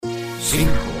5,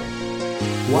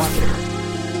 4,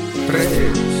 3,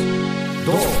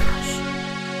 2,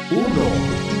 1.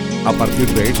 A partir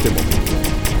de este momento,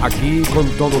 aquí con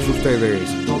todos ustedes,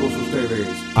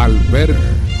 Albert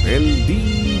el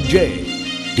DJ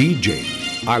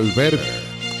Albert,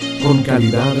 con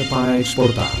calidad para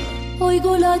exportar.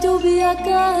 Oigo la lluvia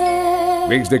caer,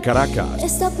 Desde Caracas,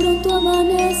 está pronto a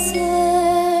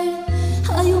amanecer.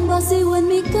 Hay un vacío en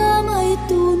mi cama y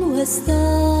tú no estás.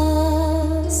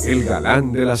 el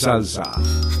galán de la salsa.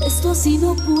 Esto así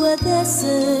no puede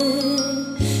ser.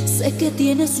 Sé que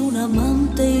tienes un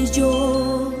amante y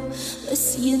yo me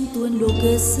siento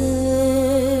enloquecer.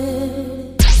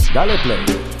 Dale play.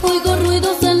 Oigo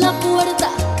ruidos en la puerta,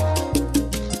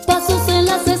 pasos en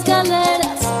las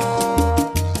escaleras.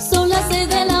 Son las 6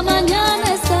 de la mañana,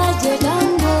 está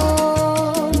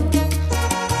llegando.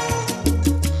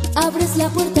 Abres la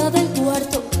puerta del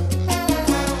cuarto,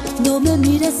 no me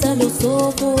mires a los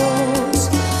ojos,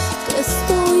 que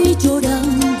estoy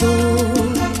llorando.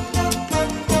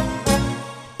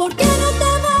 ¿Por qué no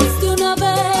te vas de una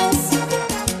vez?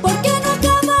 ¿Por qué no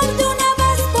acabar de una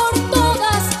vez por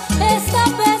todas esta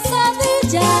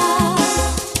pesadilla?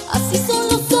 Así son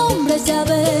los hombres, ya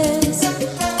ves.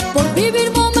 Por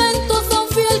vivir momentos a un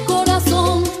fiel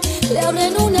corazón le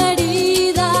abren una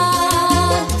herida.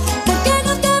 ¿Por qué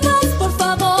no te vas, por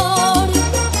favor?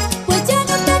 Pues ya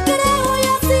no te creo y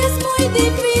así es muy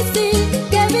difícil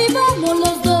que vivamos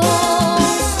los dos.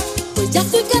 Pues ya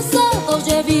estoy casado,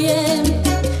 oye bien,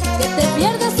 que te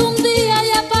pierdas un día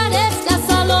y aparezcas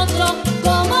al otro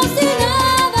como si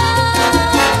nada.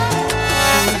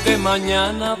 De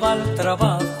mañana va al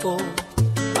trabajo,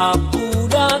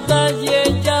 apurada, y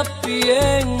ella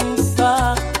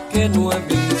piensa que no he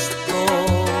visto.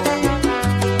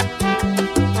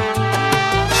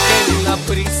 En la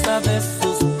prisa de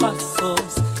sus pasos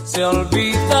se ha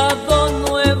olvidado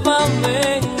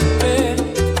nuevamente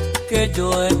que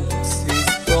yo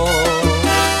existo.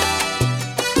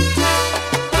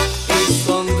 Y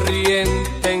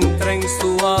sonriente entra en su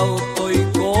auto y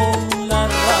con la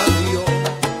radio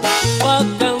va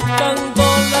cantando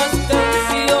las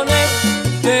canciones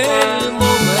del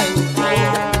momento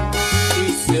y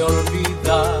se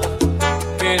olvida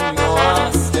que no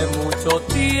hace mucho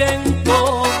tiempo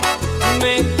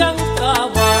me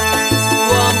cantaba su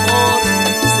amor,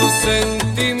 su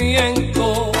sentimiento.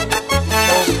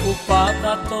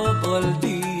 Ocupada todo el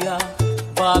día,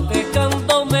 va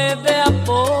dejándome de a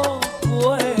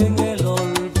poco en el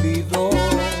olvido.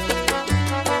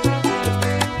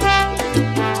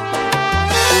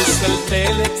 Usa el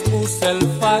telex, usa el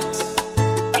fax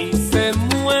y se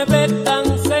mueve tan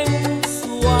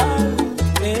sensual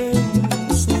en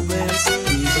su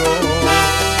vestido.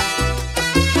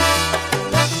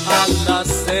 A las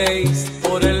 6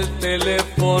 por el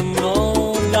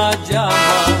teléfono la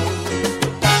llaman,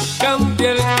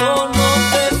 cambia el tono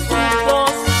de su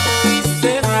voz y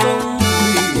se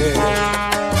sonríe.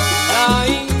 La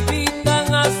invitan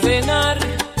a cenar,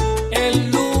 el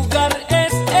lugar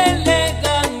es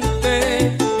elegante.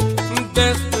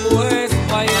 Después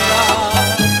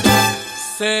bailar,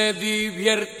 se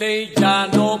divierte y ya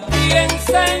no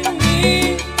piensa en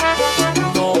mí,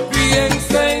 no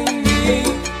piensa en mí,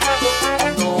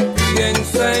 no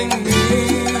piensa en mí.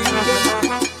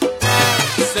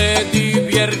 Se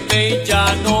divierte y ya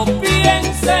no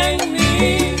piensa en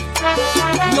mí,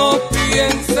 no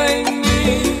piensa en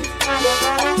mí,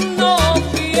 no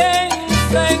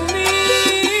piensa en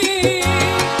mí.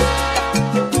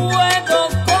 Puedo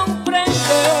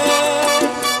comprender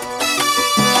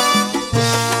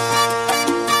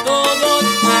todo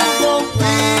tuvo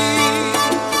fin,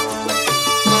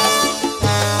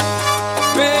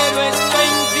 pero esta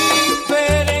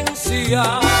indiferencia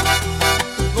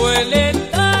duele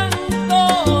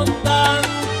tanto,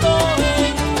 tanto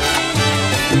en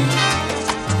mí.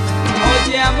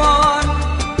 Oye amor,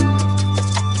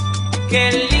 qué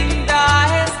linda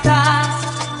estás,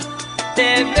 te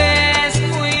ves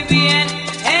muy bien,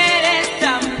 eres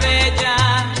tan bella.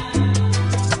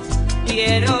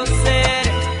 Quiero ser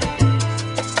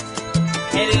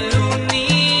el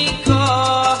único,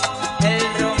 el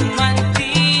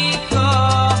romántico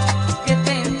que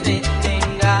te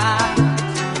entretenga.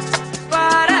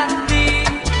 Para ti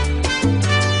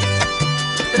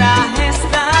traje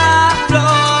esta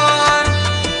flor,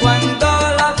 cuando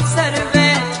la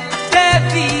observé te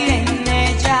vi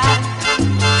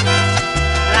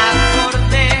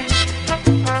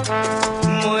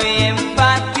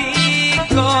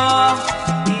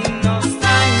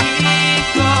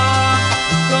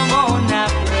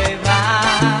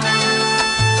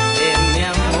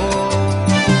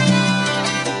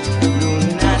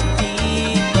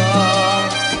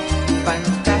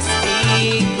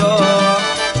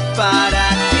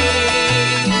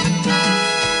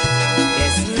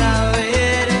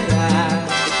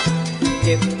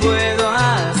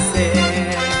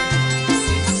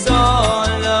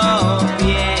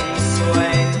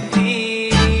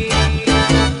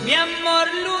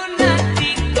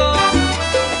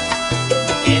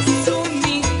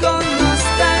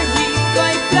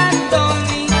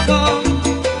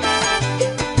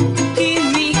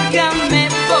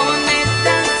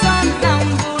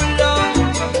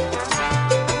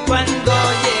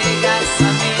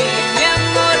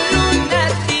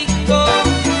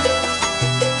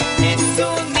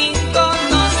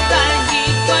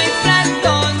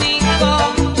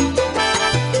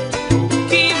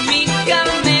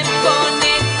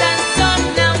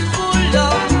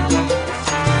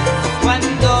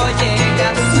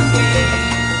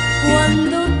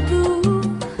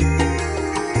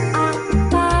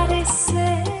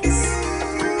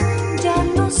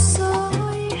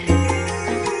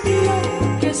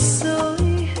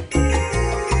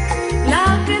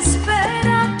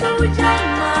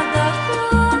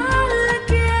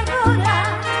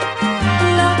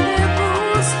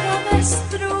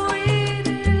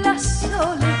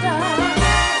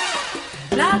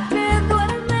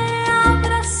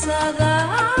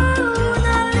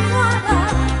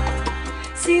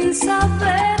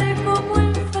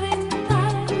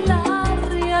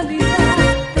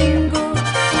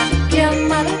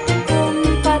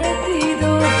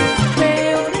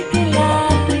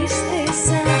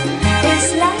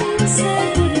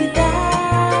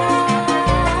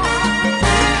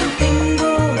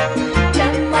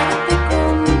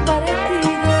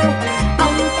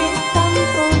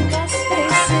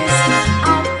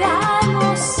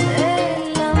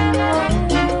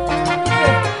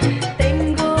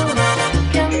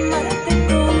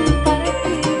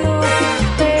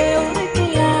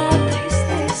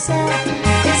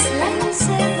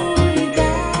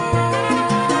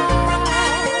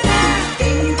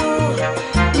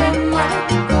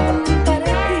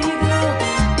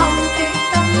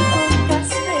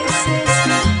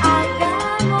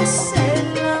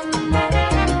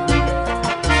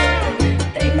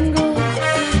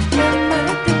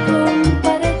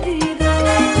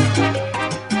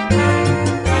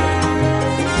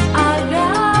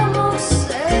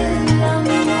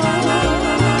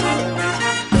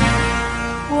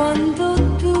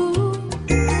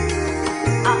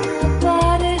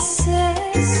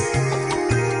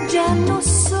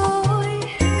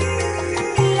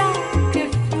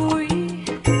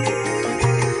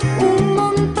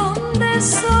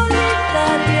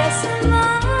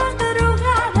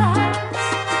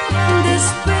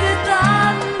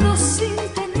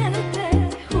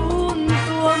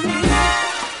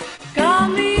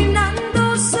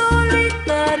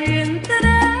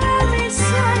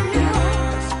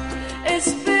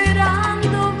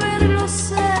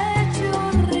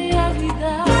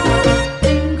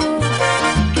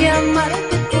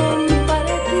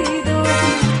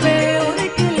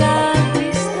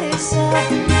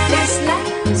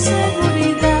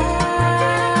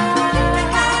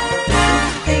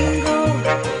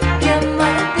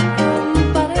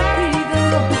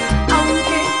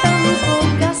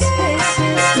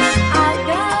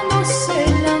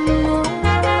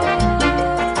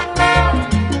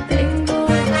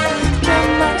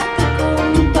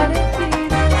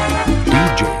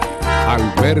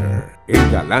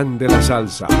clan de la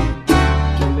salsa.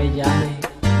 Que me llame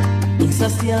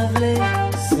insaciable,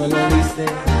 solo dice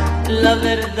la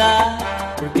verdad,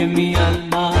 porque mi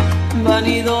alma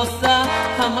vanidosa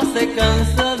jamás se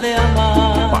cansa de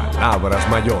amar. Palabras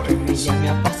mayores. Ella me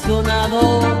ha apasionado,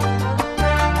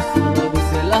 solo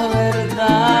dice la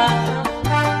verdad.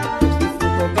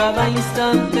 Disfruto cada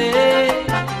instante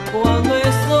cuando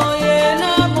estoy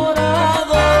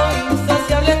enamorado.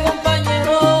 Insaciable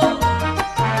compañero,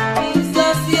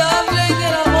 insaciable en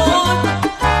el amor.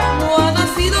 No ha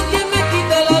nacido quien me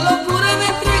quite la locura de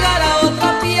entregar a otra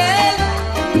piel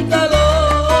mi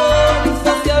calor.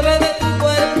 Insaciable de tu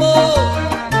cuerpo,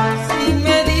 sin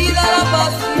medida la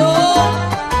pasión.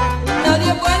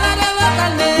 Nadie puede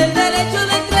arrebatarme el derecho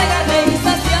de entregarme.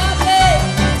 Insaciable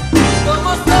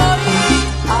como soy.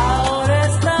 Ahora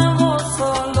estamos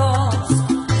solos,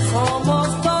 somos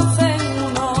dos en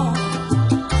uno.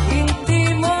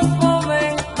 Íntimos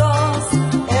momentos,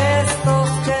 estos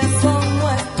que son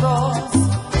nuestros.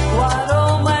 Tu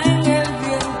aroma en el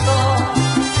viento,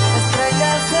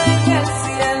 estrellas en el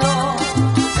cielo.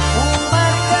 Un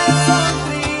mar que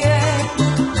sonríe,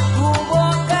 tu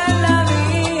boca en la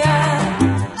mía.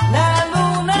 La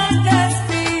luna que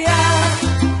espía,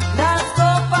 las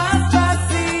copas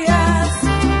vacías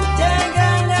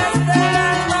llegan hasta el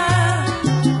alma,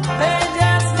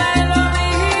 bellas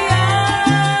melodías.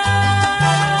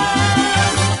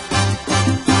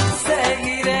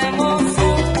 Seguiremos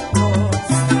juntos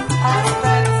hasta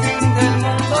el fin del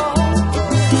mundo,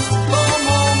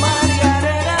 como mar y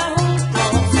arena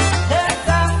juntos,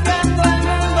 desafiando el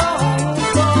mundo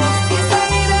juntos. Y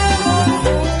seguiremos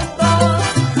juntos,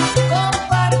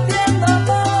 compartiendo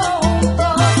todo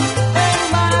juntos, en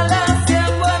malas y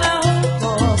en buenas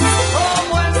juntos,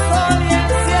 como el sol y el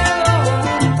cielo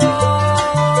juntos.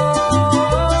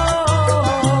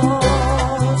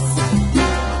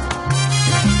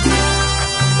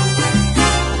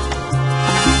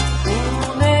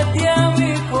 Únete a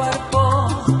mi cuerpo,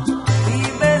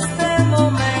 vive este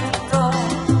momento,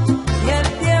 y el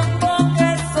tiempo que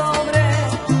sobre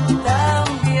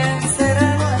también será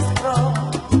nuestro.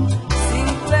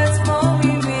 Simples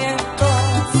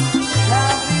movimientos, la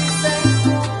brisa en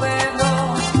tu pelo,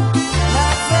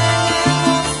 nacen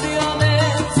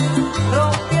emociones,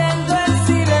 rompiendo el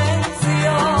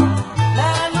silencio.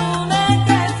 La luna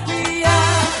que espía,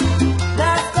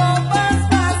 las copas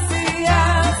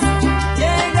vacías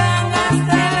llegan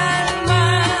hasta el alma,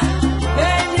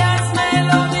 bellas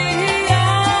melodías.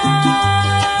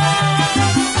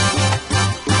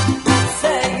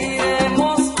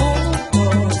 Seguiremos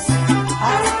juntos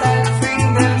hasta el fin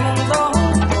del mundo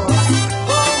juntos,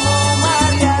 como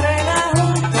mar y arena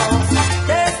juntos,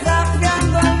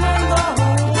 desafiando el mundo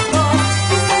juntos.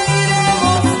 Y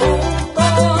seguiremos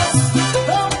juntos,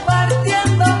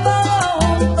 compartiendo todo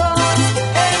juntos,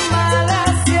 en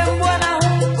malas y en buenas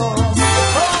juntos,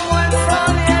 como el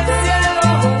sol y el cielo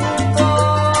juntos.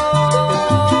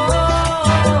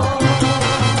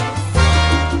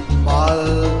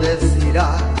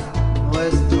 Maldecirás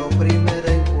nuestro primer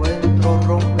encuentro,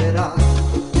 romperás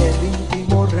el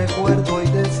íntimo recuerdo y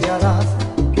desearás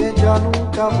que ya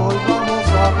nunca volvamos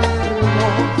a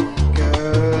vernos.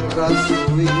 Querrás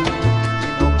huir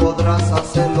y no podrás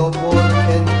hacerlo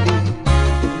porque en ti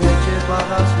me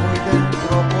llevarás muy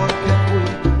dentro, porque fui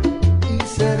y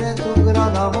seré tu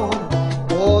gran amor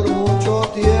por mucho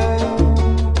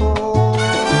tiempo.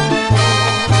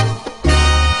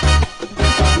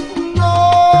 No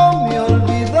me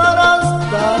olvidarás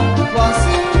tan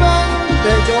fácilmente,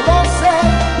 yo lo sé,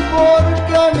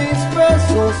 porque mis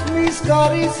besos, mis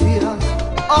caricias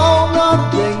aún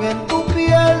arden en tu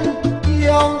piel. Y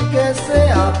aunque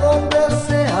sea donde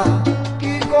sea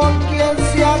y con quien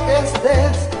sea que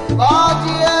estés,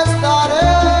 allí estaré.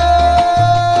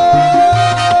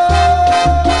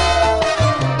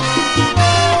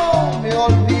 No me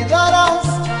olvidarás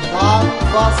tan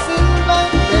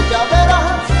fácilmente, ya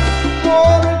verás,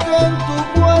 porque en tu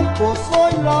cuerpo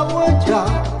soy la huella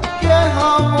que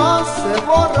jamás se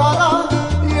borrará.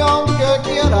 Y aunque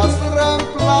quieras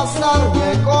reemplazarme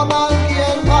con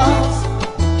alguien más,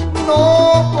 no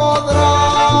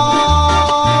podrás.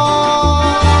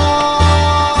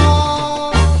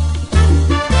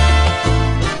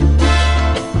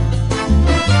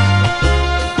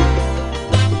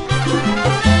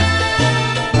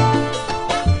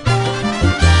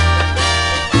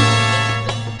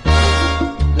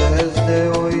 Desde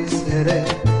hoy seré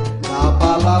la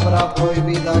palabra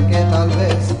prohibida que tal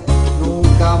vez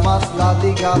nunca más la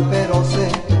diga, pero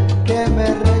sé que me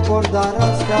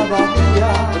recordarás cada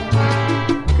día.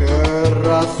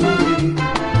 Querrás huir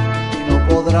y no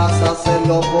podrás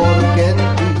hacerlo porque en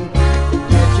ti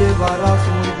me llevarás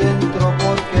muy dentro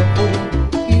porque fui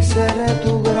y seré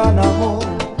tu gran amor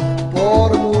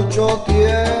por mucho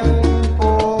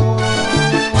tiempo.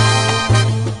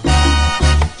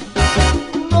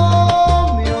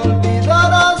 No me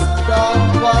olvidarás tan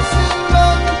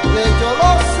fácilmente, yo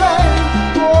lo sé,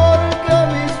 porque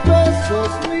mis besos,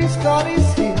 mis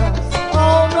caricias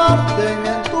aún arden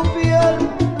en tu piel,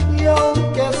 y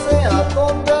aunque sea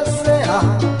donde sea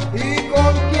y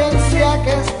con quien sea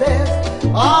que estés,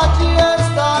 allí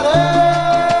estaré.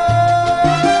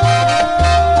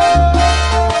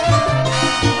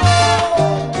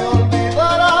 No me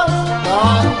olvidarás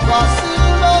tan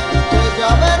fácilmente,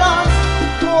 ya verás,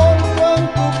 porque en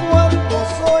tu cuerpo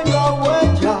soy la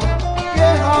huella que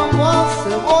jamás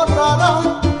se borrará,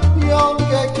 y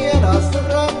aunque quieras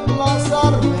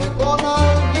reemplazarme con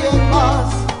alguien más,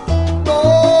 no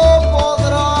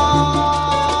podrás.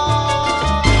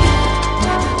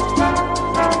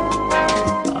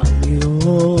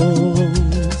 Adiós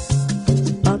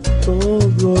a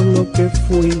todo lo que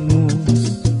fuimos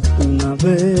una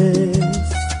vez,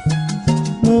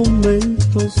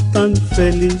 momentos tan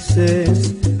felices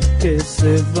que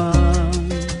se van.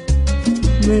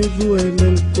 Me duele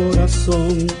el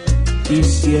corazón,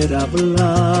 quisiera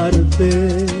hablarte.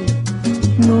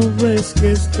 No ves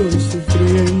que estoy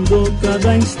sufriendo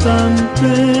cada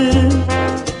instante,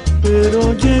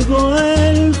 pero llegó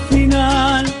el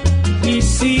final y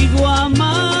sigo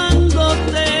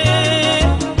amándote.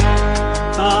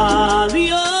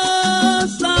 Adiós,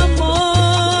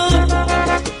 amor,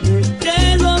 me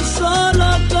quedo solo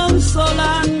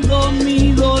consolando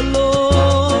mi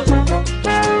dolor.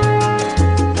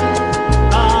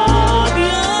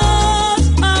 Adiós,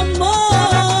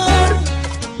 amor,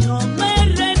 no me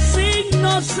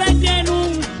resigno, sé que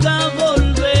nunca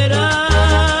volverás.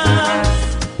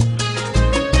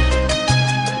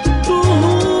 Tu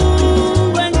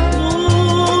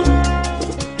juventud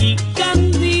y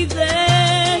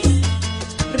candidez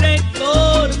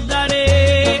recordaré,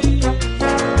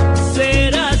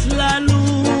 serás la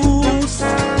luz,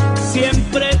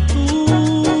 siempre tú.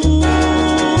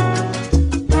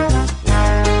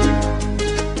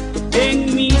 En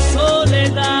mi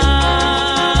soledad,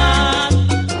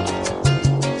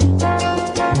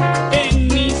 en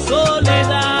mi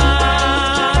soledad.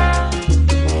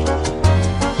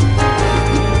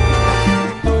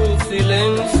 Tu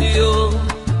silencio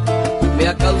me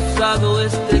ha causado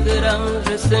este gran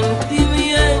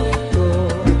resentimiento.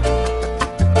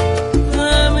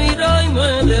 Me miro y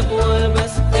me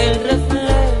devuelves el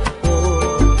reflejo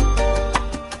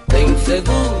de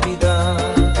inseguridad,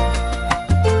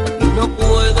 y no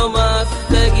puedo más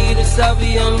seguir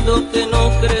sabiendo que no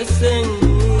crees en mí.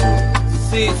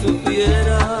 Si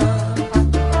supiera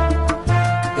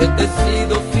que te he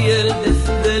sido fiel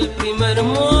desde el primer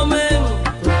momento,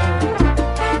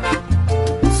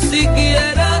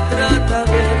 siquiera trata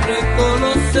de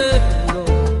reconocerlo.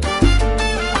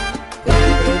 Te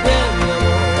entregué mi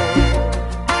amor,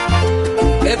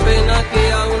 qué pena que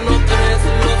aún no crees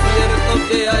lo cierto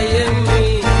que hay en mí.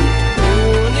 Tú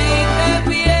ni te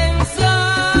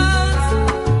piensas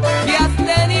que has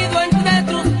tenido entre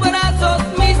tus brazos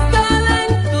mis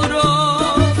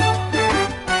talentos,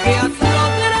 que has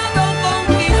logrado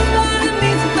conquistar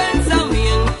mis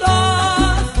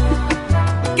pensamientos,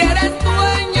 que eres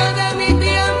dueño de mi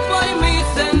tiempo y mi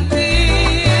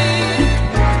sentir.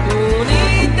 Tú ni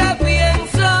te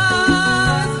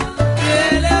piensas que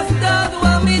le has dado a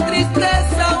mi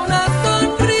tristeza una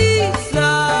sonrisa,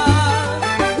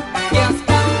 que has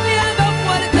cambiado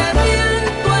fuerte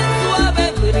viento en suave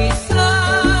brisa.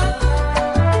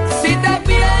 Si te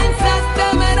piensas, te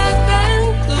verás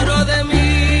dentro de mí.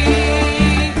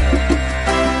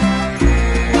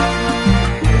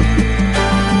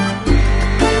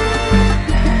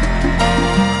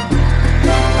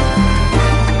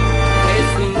 Es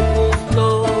injusto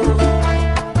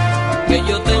que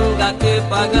yo tenga que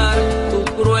pagar tu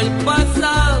cruel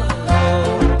pasado.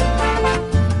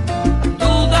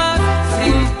 Dudas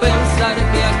sin pensar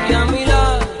que aquí a mi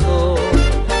lado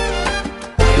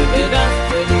te verás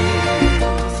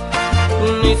feliz.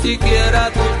 Ni siquiera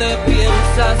tú te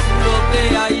piensas lo que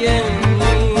hay en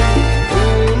mí. Tú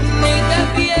ni te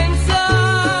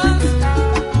piensas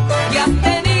que has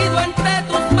tenido entre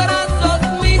tus brazos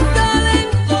mis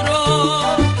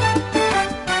talentos,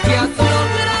 que has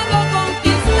logrado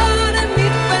conquistar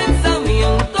mis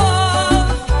pensamientos,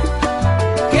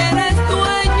 que eres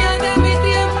dueña de mi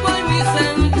tiempo y mi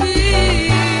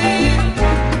sentir.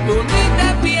 Tú ni te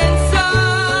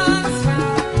piensas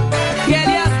que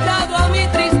le has dado a mi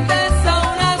tristeza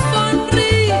una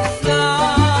sonrisa,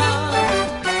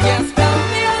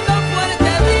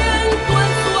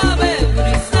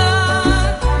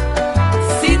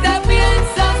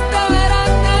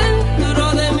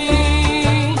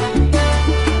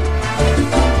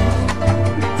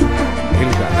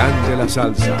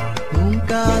 salsa.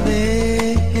 Nunca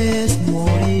dejes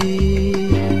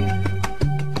morir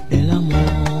el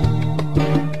amor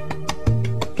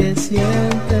que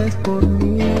sientes por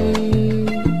mí.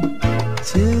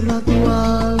 Cierra tu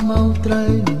alma a otra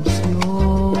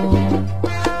ilusión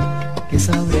que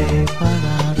sabré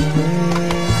pagarte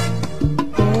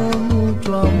con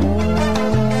mucho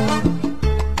amor.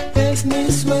 Es mi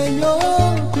sueño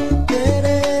tu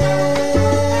querer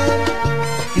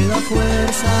que da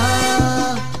fuerza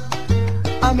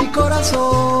a mi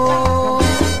corazón.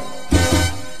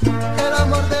 El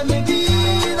amor de mi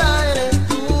vida eres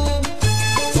tú,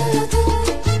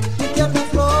 mi tierna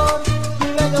flor, mi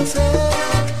bello ser,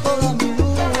 toda mi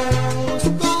luz.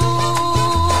 Tú,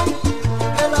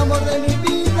 el amor de mi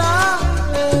vida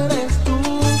eres tú,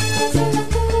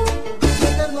 mi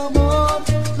eterno amor,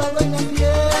 la dueña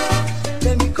fiel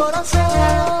de mi corazón.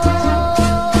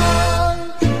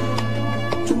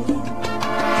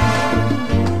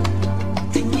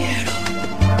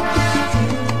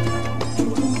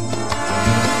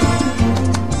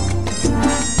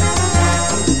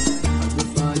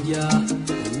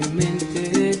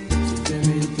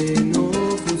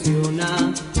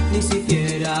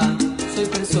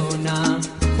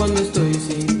 Cuando estoy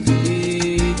sin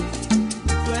ti,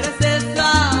 tú eres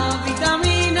esa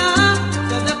vitamina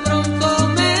que de pronto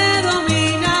me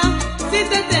domina. Si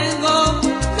te tengo,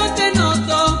 no te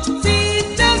noto, si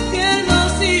te pierdo,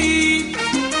 sí.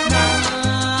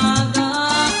 Nada,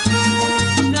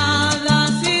 nada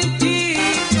sin ti.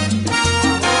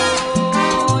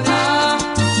 Ahora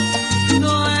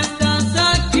no estás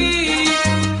aquí,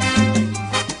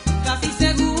 casi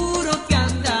seguro que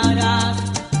andarás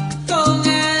con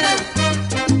él.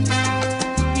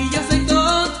 Y yo soy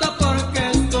tonta porque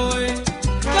estoy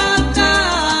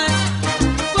fatal,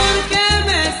 porque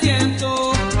me siento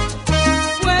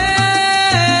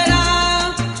fuera.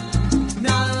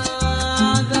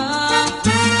 Nada,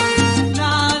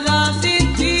 nada sin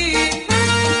ti,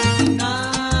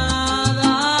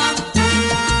 nada.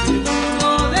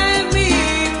 Uno de mí,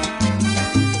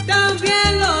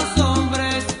 también los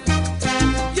hombres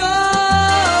lloran.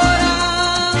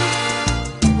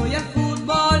 Voy al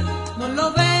fútbol, no lo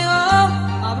veo,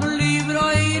 abro un libro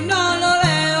y no lo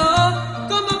leo.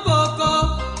 Como poco,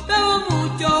 bebo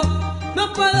mucho, no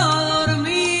puedo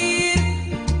dormir.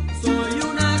 Soy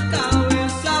una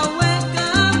cabeza hueca,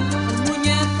 un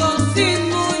muñeco sin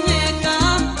muñeca,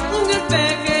 un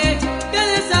espeje que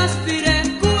desaspiré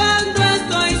cuando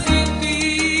estoy sin ti.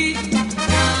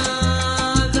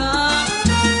 Nada,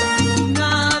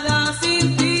 nada sin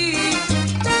ti.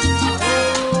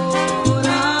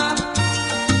 Ahora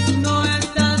no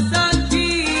estás aquí,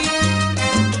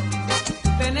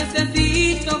 te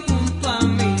necesito junto a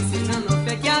mí, si no, no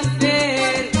sé qué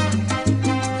hacer.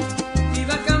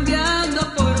 Iba cambiando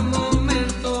por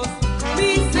momentos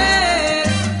mi ser,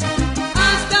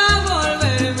 hasta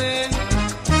volverme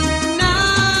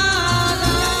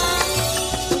nada.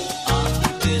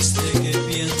 Antes de que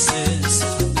pienses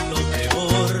lo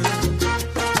peor,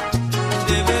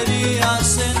 deberías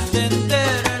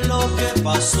entender lo que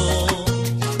pasó.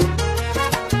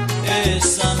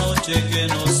 Esa noche que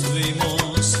nos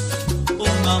vimos,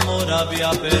 un amor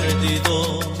había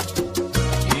perdido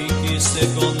y quise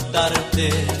contarte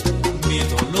mi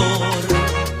dolor.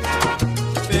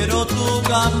 Pero tú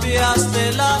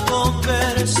cambiaste la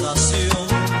conversación,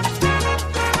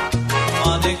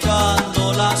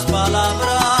 manejando las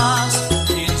palabras,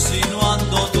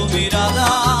 insinuando tu mirada.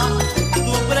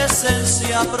 Tu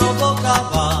presencia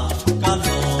provocaba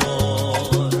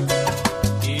calor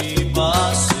y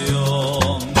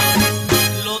pasión.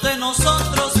 Lo de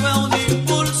nosotros fue un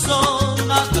impulso,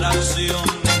 una atracción.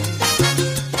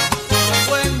 Fue un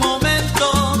buen momento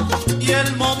y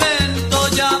el momento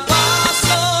ya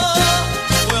pasó.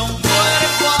 Fue un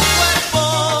cuerpo a cuerpo,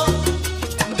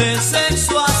 de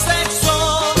sexo a sexo.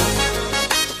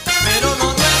 Pero lo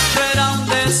nuestro era un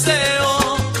deseo,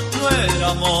 no era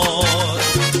amor.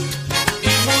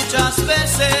 Y muchas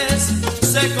veces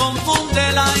se confunde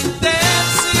la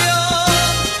intención.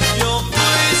 Yo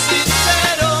fui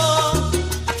sincero,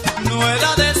 no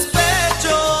era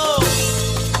despecho.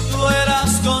 Tú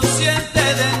eras consciente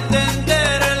de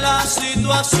entender la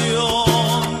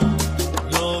situación.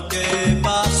 Lo que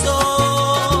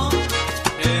pasó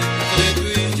entre tú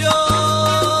y yo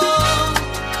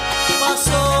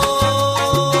pasó.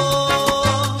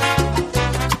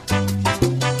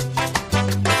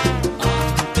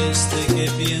 Antes de que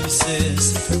pienses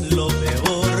lo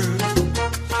peor,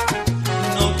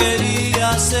 no quería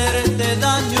hacerte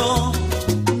daño,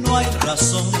 no hay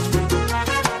razón.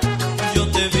 Yo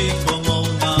te vi como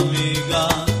una amiga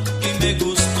y me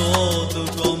gustó tu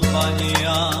compañía.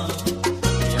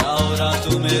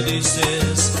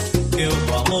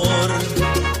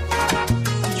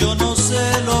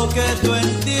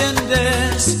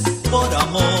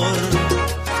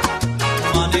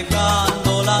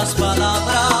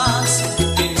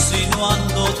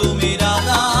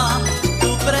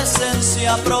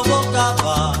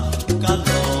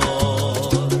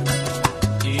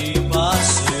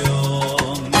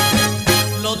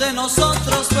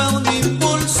 nosotros fue un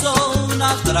impulso,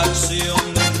 una atracción.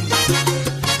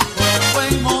 Fue un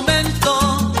buen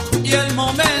momento y el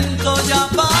momento ya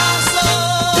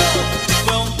pasó.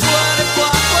 Fue un cuerpo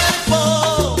a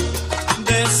cuerpo,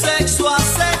 de sexo a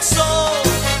sexo.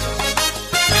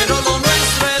 Pero lo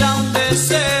nuestro era un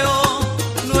deseo,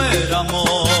 no era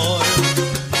amor.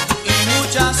 Y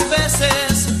muchas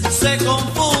veces se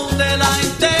confunde la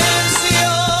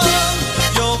intención.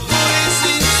 Yo fui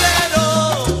sincero,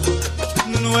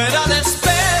 no era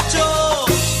despecho.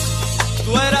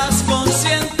 Tú eras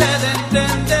consciente de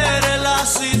entender la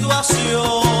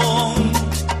situación.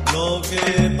 Lo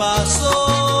que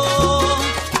pasó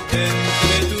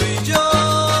entre tú y yo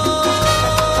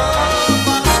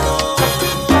pasó.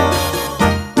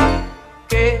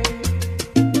 Que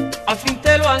al fin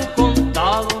te lo han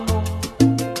contado, ¿no?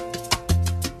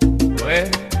 Pues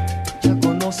ya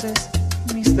conoces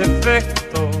mis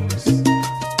defectos.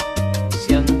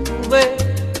 Si anduve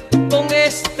con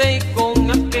este y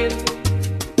con aquel,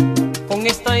 con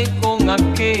esta y con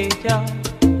aquella,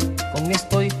 con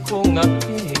esto y con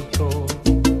aquello,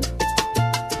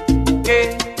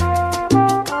 que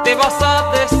te vas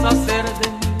a deshacer de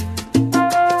mí.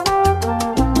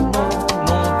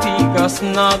 No digas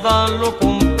nada, lo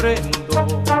comprendo.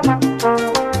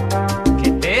 Que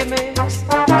temes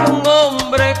que un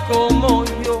hombre como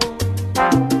yo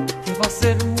te va a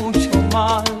hacer mucho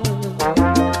mal.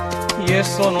 Y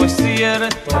eso no es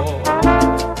cierto.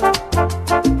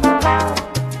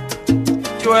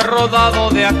 Yo he rodado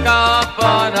de acá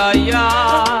para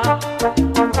allá,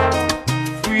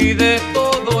 fui de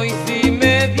todo y sin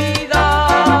medida,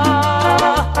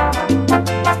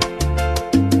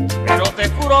 pero te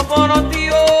juro por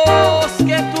Dios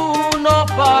que tú no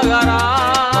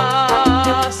pagarás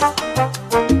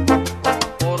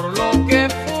por lo que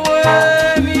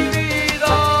fue mi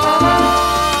vida.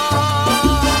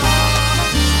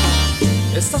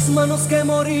 Estas manos que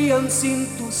morían sin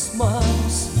tus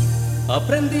manos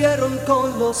aprendieron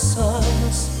con los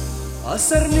años a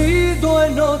hacer nido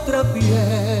en otra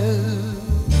piel.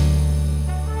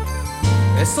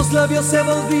 Estos labios se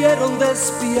volvieron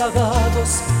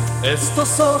despiadados,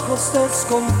 estos ojos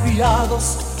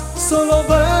desconfiados, solo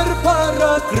ver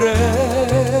para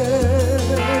creer.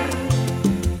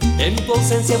 En tu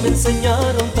ausencia me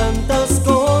enseñaron tantas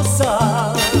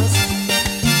cosas,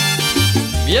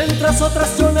 mientras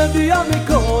otras yo le di a mi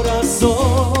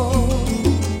corazón.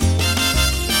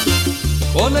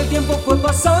 Con el tiempo fue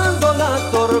pasando la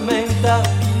tormenta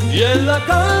y en la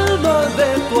calma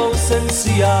de tu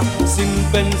ausencia, sin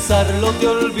pensarlo te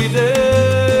olvidé,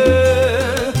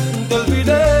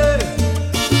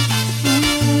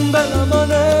 de la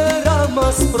manera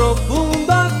más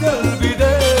profunda que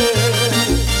olvidé.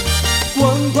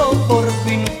 Cuando por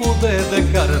fin pude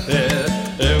dejarte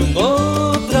en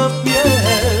otra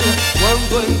piel,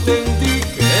 cuando entendí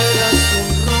que eras un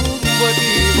rumbo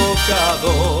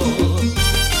equivocado,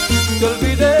 te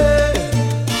olvidé.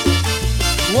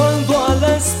 Cuando al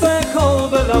espejo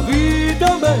de la vida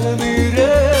me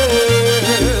miré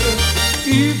y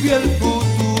vi el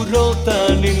futuro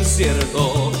tan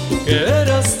incierto que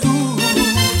eras tú.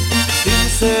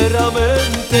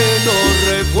 Sinceramente no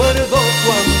recuerdo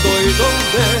cuándo y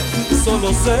dónde, solo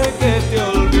sé que te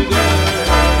olvidé.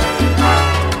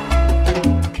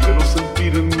 Quiero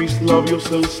sentir en mis labios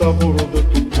el sabor de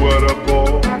tu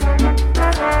cuerpo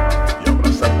y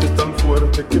abrazarte tan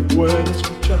fuerte que pueda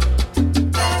escuchar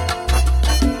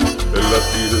el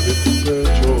latir de tu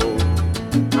pecho,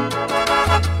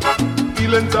 y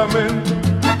lentamente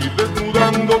ir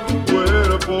desnudando tu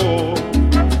cuerpo,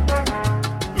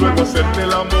 luego hacerte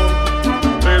el amor,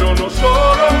 pero no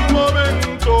solo un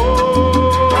momento,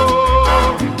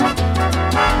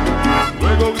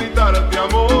 luego gritarte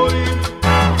amor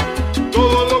y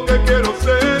todo lo que quiero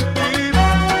sentir,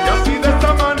 y así de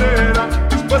esta manera,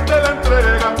 después de la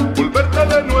entrega, volverte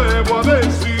de nuevo a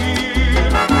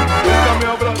decir: bésame,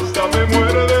 abrázame,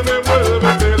 muérdeme,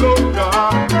 vuélvete loca,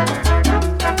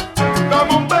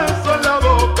 dame un beso en la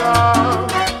boca.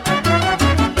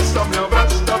 Bésame,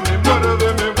 abrázame,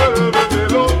 muérdeme, vuélvete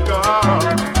loca.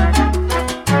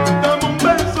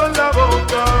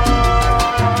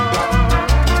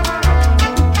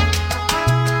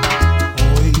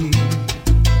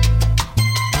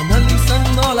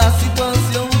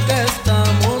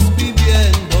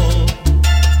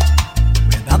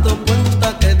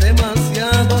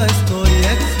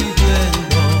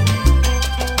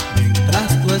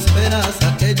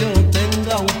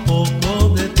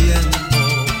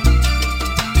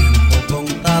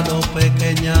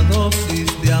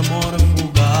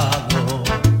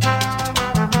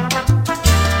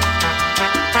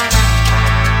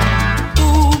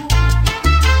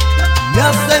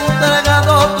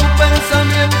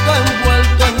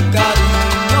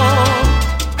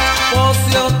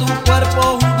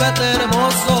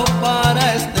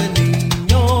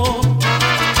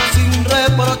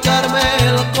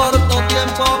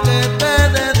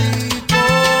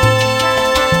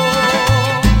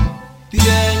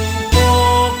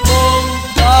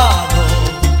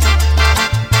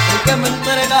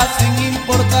 entregas sin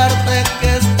importarte que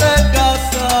esté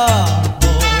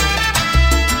casado.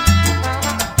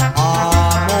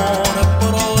 Amor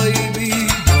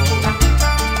prohibido,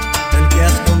 el que a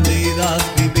escondidas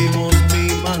vivimos mi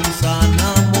manzana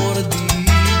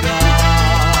mordida.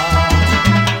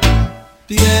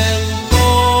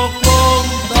 Tiempo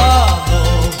contado,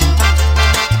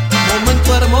 momento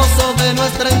hermoso de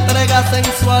nuestra entrega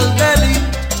sensual delictiva.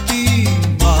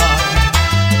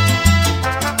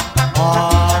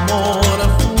 Amor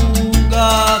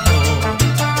fugado,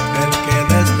 el que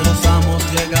destrozamos,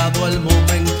 llegado el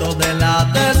momento de la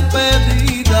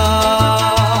despedida.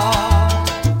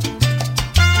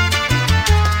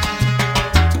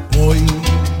 Hoy,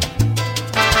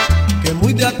 que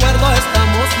muy de acuerdo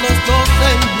estamos los dos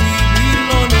en vivir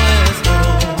lo nuestro,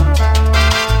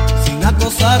 sin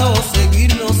acosar o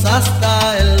seguirnos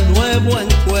hasta el nuevo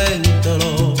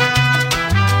encuentro.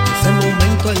 Ese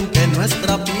momento en que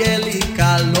nuestra piel y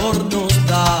calor nos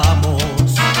damos,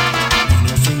 no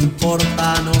nos importa,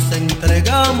 nos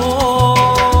entregamos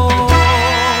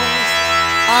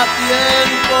a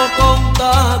tiempo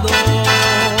contado.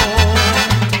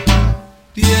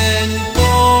 Tiempo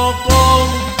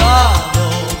contado,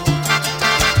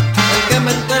 el que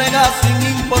me entrega sin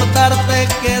importarte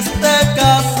que esté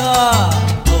casado.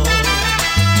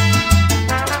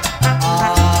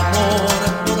 Amor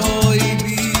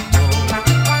prohibido,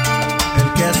 el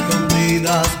que a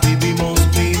escondidas vivimos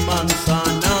mi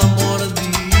manzana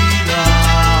mordida.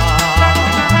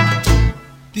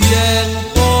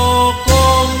 Tiempo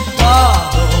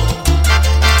contado,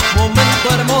 momento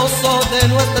hermoso de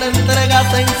nuestra entrega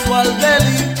sensual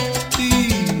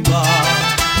delictiva.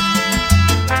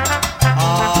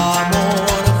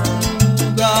 Amor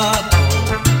fugado,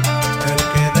 el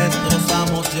que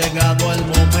destrozamos, llegado el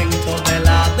momento de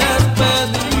la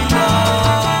despedida.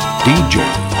 DJ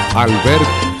Alberto,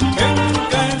 En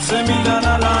que se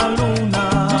mirará la luna,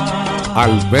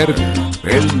 Alberto,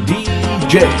 el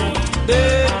DJ,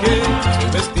 de que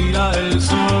vestirá el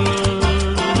sol,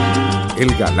 el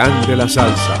galán de la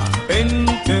salsa. en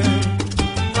que,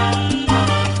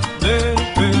 de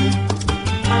que,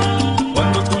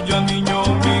 cuando tú ya niño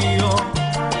mío,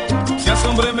 seas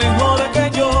hombre mejor que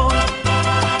yo,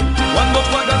 cuando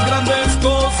tú hagas grandes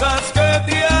cosas que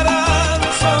te harán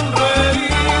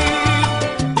sonreír,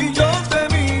 y yo te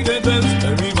mire desde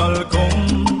mi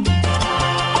balcón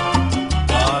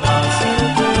para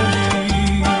hacerte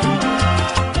feliz.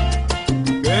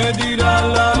 ¿Qué dirá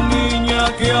la niña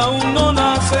que aún no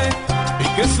nace y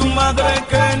que su madre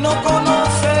que no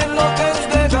conoce lo que es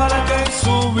dejar que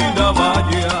su vida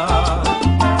vaya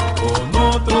con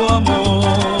otro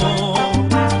amor?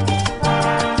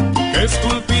 ¿Qué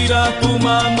esculpirá tu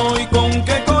mano y con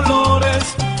qué colores?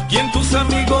 ¿Quién tus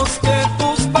amigos, que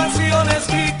tus pasiones?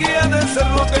 ¿Y qué ha de ser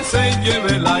lo que se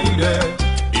lleve el aire?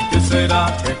 ¿Y qué será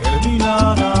que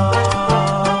germinará?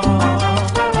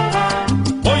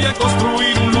 Voy a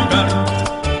construir un lugar,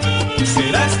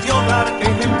 será este hogar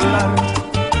ejemplar,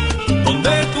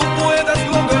 donde tú puedas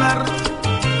lograr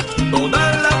toda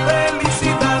la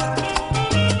felicidad,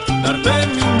 darte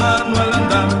mi mano al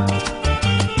andar,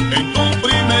 en tu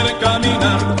primer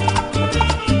caminar,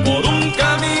 por un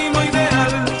camino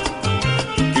ideal,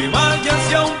 que vaya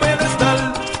hacia un pedestal,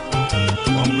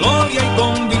 con gloria y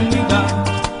con dignidad,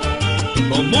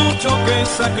 con mucho que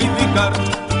sacrificar,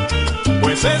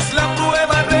 pues es la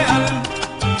prueba real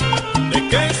de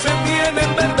que se tiene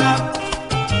en verdad,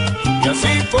 y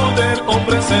así poder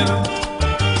ofrecer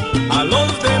a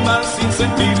los demás sin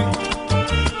sentir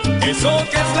eso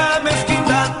que es la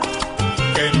mezquindad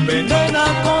que envenena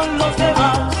con los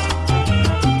demás.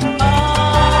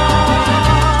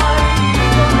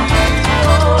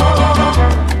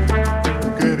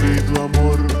 Querido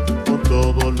amor, con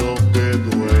todo lo que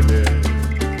duele,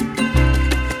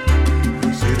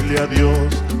 decirle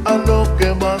adiós a lo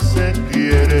que más se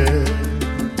quiere.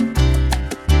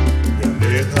 Me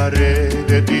alejaré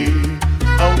de ti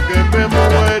aunque me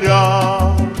muera,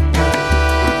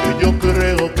 porque yo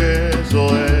creo que eso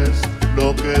es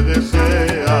lo que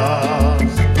deseas.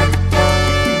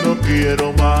 No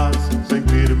quiero más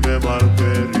sentirme mal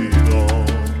querido,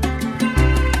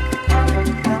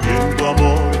 pidiendo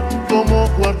amor como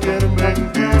cualquier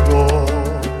mendigo.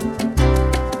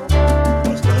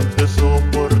 Bastante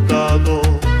soportado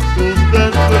tus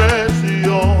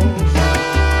desprecios,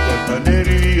 la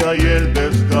altanería y el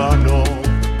desgano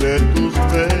de tus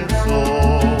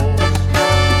besos.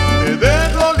 Te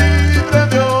dejo libre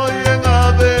de hoy en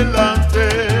adelante,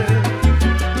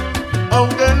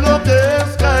 aunque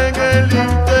enloquezca en el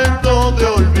intento de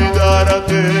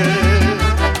olvidarte.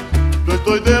 No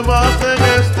estoy de más en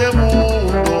este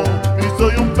mundo y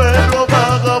soy un perro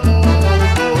vago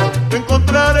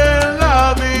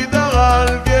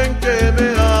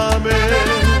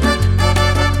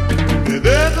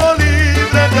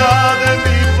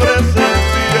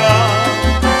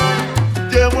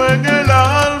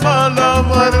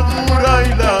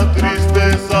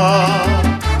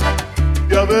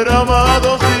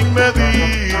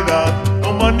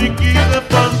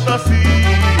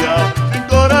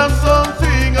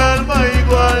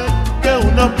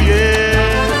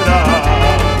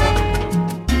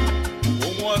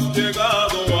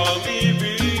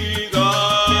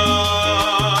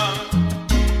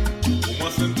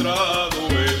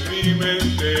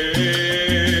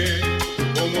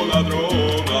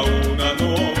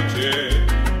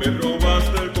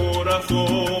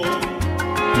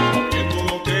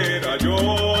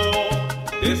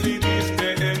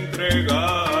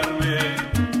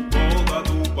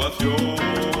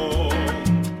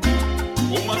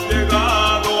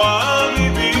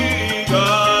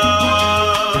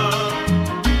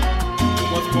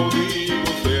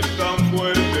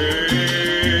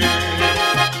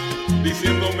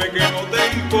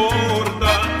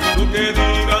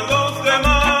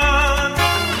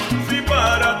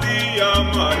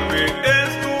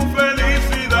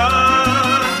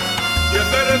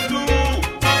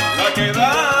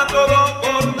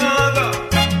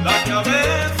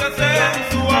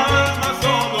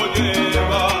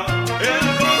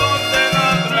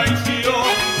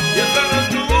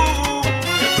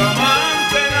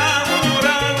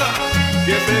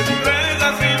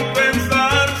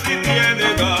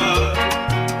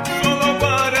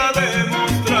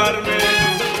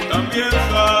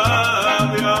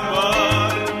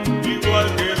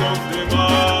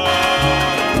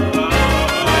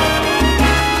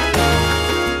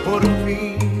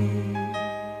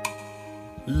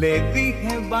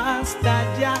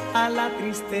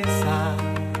tristeza.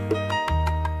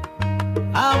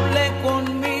 Hablé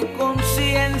con mi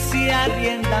conciencia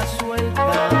rienda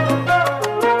suelta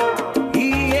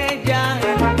y ella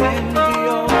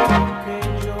entendió que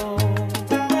yo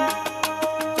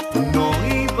no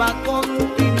iba a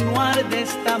continuar de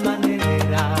esta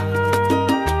manera,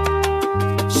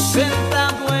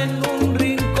 sentado en un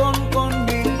rincón con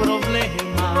mi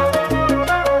problema,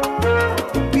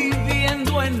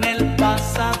 viviendo en el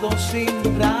pasado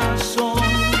sin razón.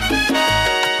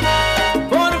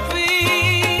 Por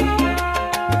fin,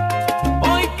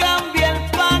 hoy cambia el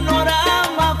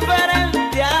panorama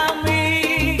frente a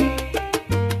mí.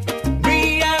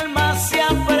 Mi alma se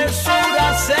apresura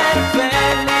a ser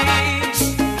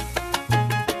feliz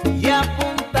y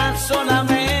apunta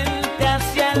solamente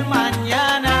hacia el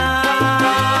mañana.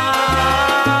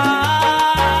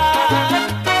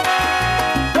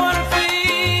 Por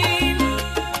fin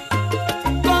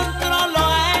controlo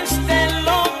a este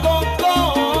loco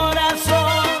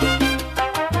corazón,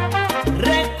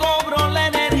 recobro la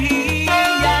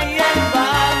energía y el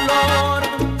valor,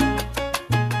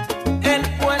 el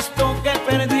puesto que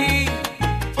perdí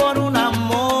por un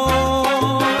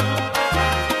amor.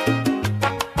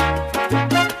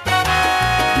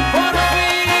 Por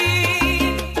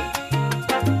fin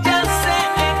ya sé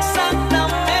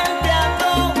exactamente a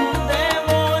dónde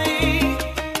voy.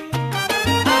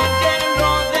 Ayer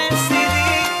lo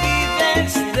decidí y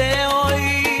desde hoy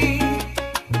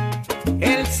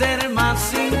el ser más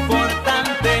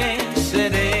importante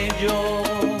seré yo.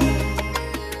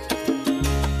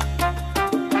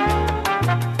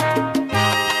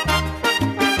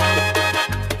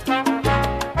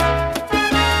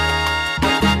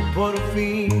 Por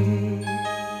fin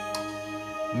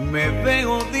me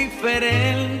veo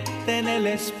diferente en el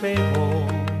espejo.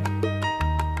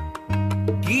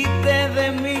 Quité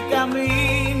de mi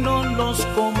camino los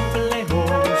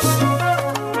complejos,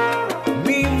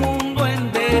 mi mundo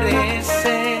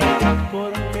enderecé,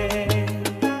 porque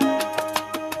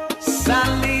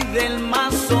salí del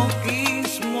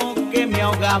masoquismo que me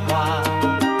ahogaba,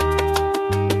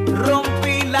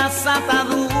 rompí las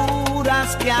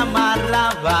ataduras que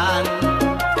amarraban,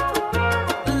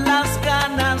 las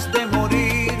ganas de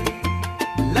morir,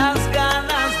 las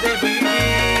ganas de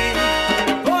vivir.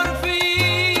 Por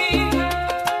fin,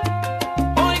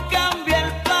 hoy cambia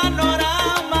el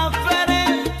panorama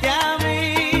frente a mí.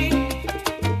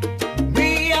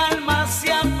 Mi alma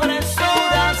se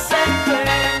apresura a ser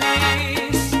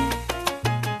feliz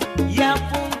y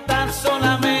apunta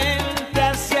solamente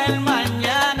hacia el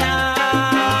mañana.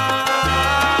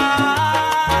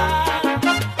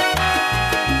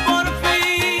 Por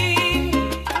fin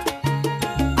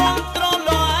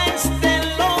controlo a este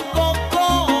loco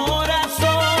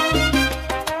corazón,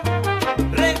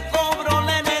 recobro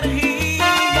la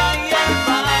energía y el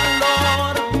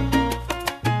valor,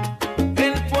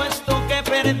 el puesto que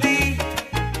perdí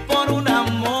por un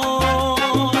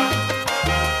amor.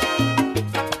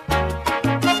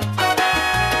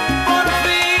 Por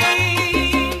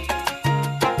fin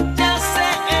ya sé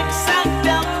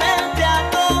exactamente a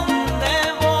dónde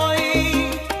voy.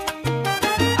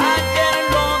 Ayer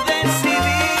lo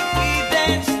decidí y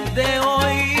desde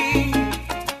hoy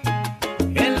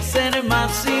el ser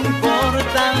más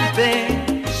importante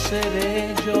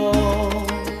seré yo.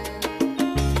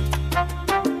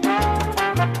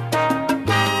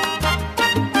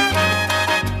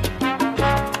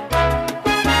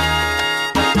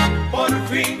 Por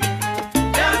fin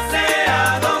ya sé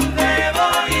a dónde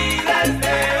voy y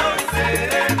desde hoy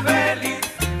seré feliz.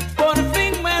 Por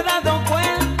fin me he dado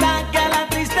cuenta que a la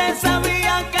tristeza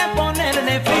había que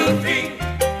ponerle Por fin. fin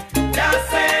ya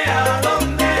sé a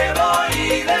dónde voy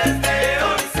y desde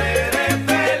hoy seré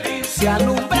feliz. Se ha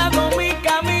alumbrado mi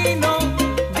camino,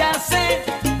 ya sé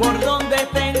por dónde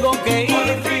tengo que Por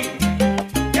ir. fin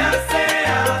ya sé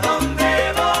a dónde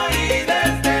voy y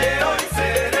desde hoy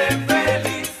seré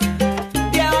feliz.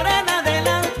 De ahora en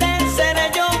adelante seré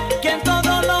yo quien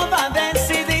todo lo va a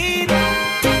decidir.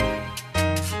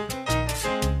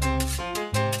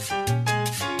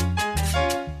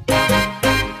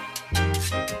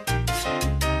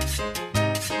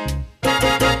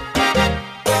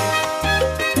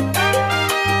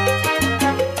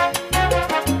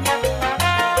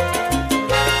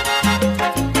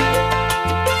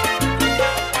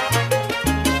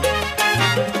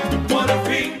 Por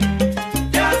fin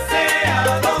ya sé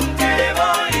a dónde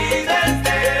voy y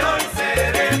desde hoy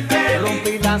seré feliz.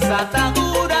 Rompí las ataduras